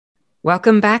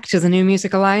Welcome back to the New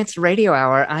Music Alliance Radio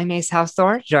Hour. I'm Ace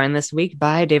Housethor, joined this week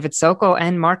by David Sokol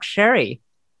and Mark Sherry.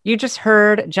 You just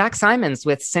heard Jack Simons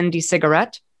with Cindy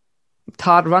Cigarette,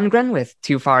 Todd Rundgren with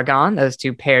Too Far Gone. Those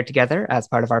two paired together as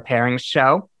part of our pairing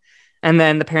show. And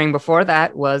then the pairing before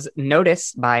that was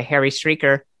Notice by Harry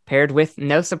Streaker, paired with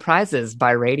No Surprises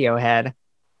by Radiohead.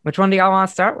 Which one do y'all want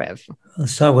to start with?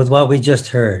 Let's start with what we just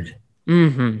heard.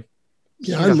 Mm-hmm.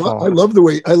 Yeah, I love the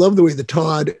way the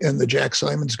Todd and the Jack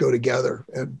Simons go together.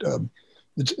 And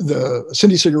the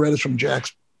Cindy Cigarette is from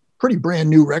Jack's pretty brand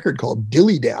new record called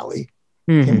Dilly Dally.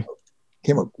 Mm-hmm.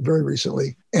 Came up very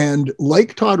recently. And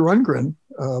like Todd Rundgren,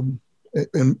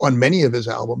 on many of his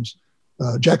albums,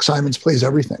 Jack Simons plays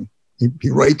everything.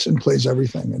 He writes and plays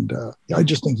everything. And I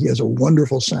just think he has a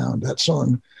wonderful sound. That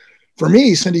song, for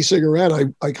me, Cindy Cigarette,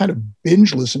 I kind of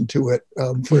binge listened to it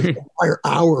for an entire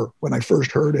hour when I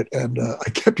first heard it. And I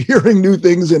kept hearing new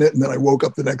things in it. And then I woke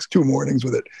up the next 2 mornings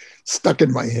with it stuck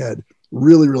in my head.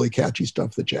 Really, really catchy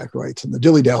stuff that Jack writes. And the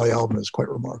Dilly Dally album is quite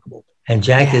remarkable. And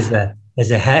Jack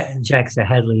Jack's a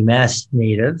Hadley, Mass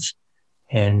native,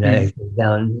 and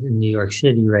down in New York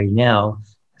City right now.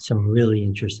 Some really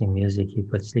interesting music he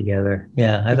puts together.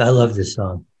 Yeah, I love this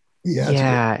song.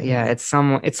 Yeah. It's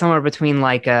somewhere between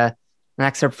like an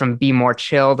excerpt from Be More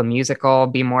Chill, the musical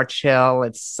Be More Chill.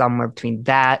 It's somewhere between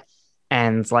that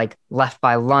and like Left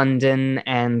by London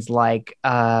and like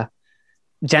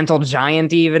Gentle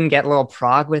Giant, even get a little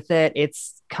prog with it.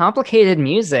 It's complicated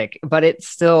music, but it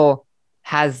still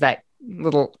has that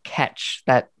little catch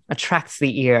that attracts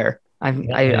the ear.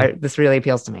 This really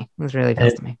appeals to me.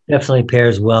 Definitely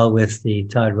pairs well with the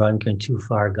Todd Rundgren Too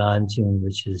Far Gone tune,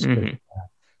 which is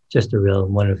just a real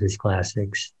one of his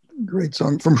classics. Great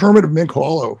song from Hermit of Mink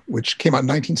Hollow, which came out in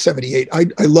 1978.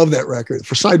 I love that record.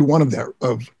 For side one of that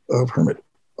of Hermit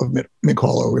of Mink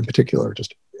Hollow in particular,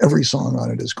 just every song on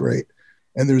it is great.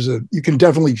 And you can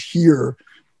definitely hear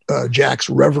Jack's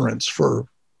reverence for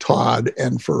Todd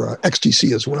and for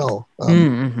XTC as well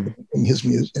in his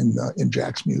music, in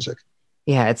Jack's music.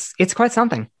 Yeah, it's quite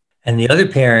something. And the other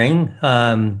pairing,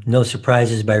 No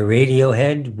Surprises by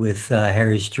Radiohead with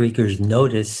Harry Streaker's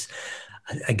Notice,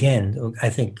 again, I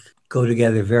think go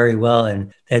together very well.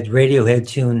 And that Radiohead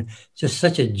tune, just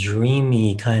such a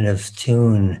dreamy kind of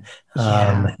tune.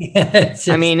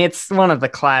 It's one of the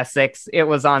classics. It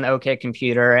was on OK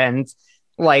Computer, and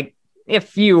like,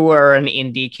 if you were an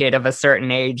indie kid of a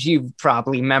certain age, you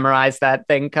probably memorized that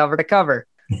thing cover to cover.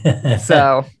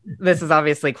 So this is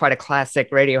obviously quite a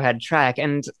classic Radiohead track.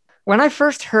 And when I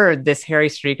first heard this Harry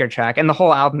Streaker track and the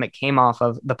whole album that came off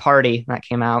of The Party that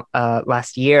came out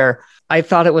last year, I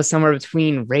thought it was somewhere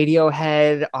between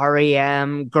Radiohead,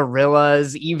 R.E.M.,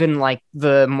 Gorillaz, even like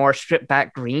the more stripped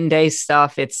back Green Day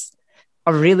stuff. It's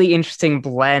a really interesting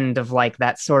blend of like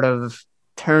that sort of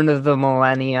turn of the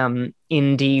millennium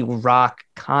indie rock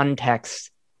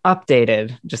context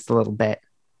updated just a little bit.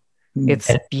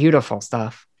 It's beautiful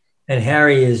stuff. And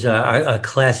Harry is a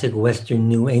classic Western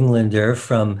New Englander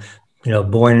from,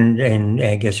 born and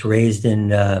I guess raised in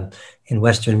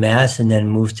Western Mass, and then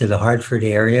moved to the Hartford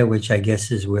area, which I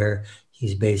guess is where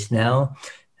he's based now.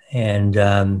 And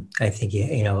I think,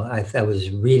 I was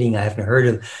reading, I haven't heard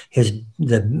of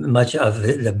much of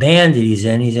the band that he's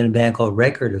in. He's in a band called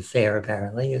Record Affair,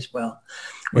 apparently, as well,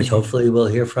 which hopefully we'll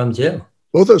hear from too.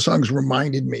 Both those songs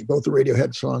reminded me, both the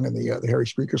Radiohead song and the Harry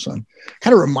Streaker song,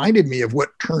 kind of reminded me of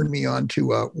what turned me on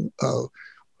to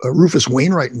Rufus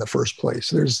Wainwright in the first place.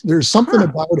 There's something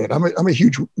about it. I'm a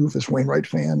huge Rufus Wainwright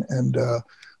fan, and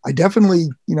I definitely,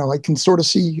 I can sort of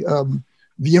see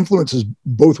the influences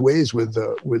both ways with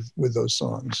those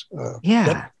songs.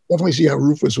 Definitely see how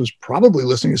Rufus was probably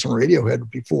listening to some Radiohead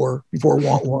before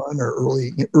Want One or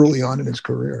early on in his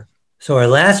career. So our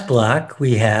last block,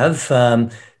 we have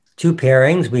two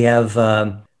pairings. We have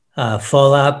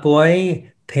Fall Out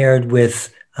Boy paired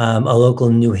with a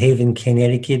local New Haven,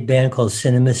 Connecticut band called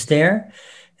Cinema Stare.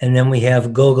 And then we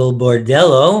have Gogol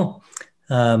Bordello,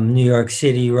 New York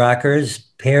City rockers,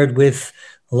 paired with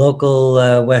local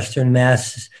Western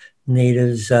Mass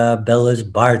natives, Bella's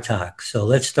Bartok. So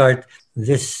let's start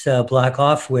this block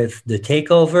off with The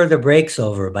Takeover, The Breaks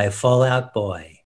Over by Fall Out Boy.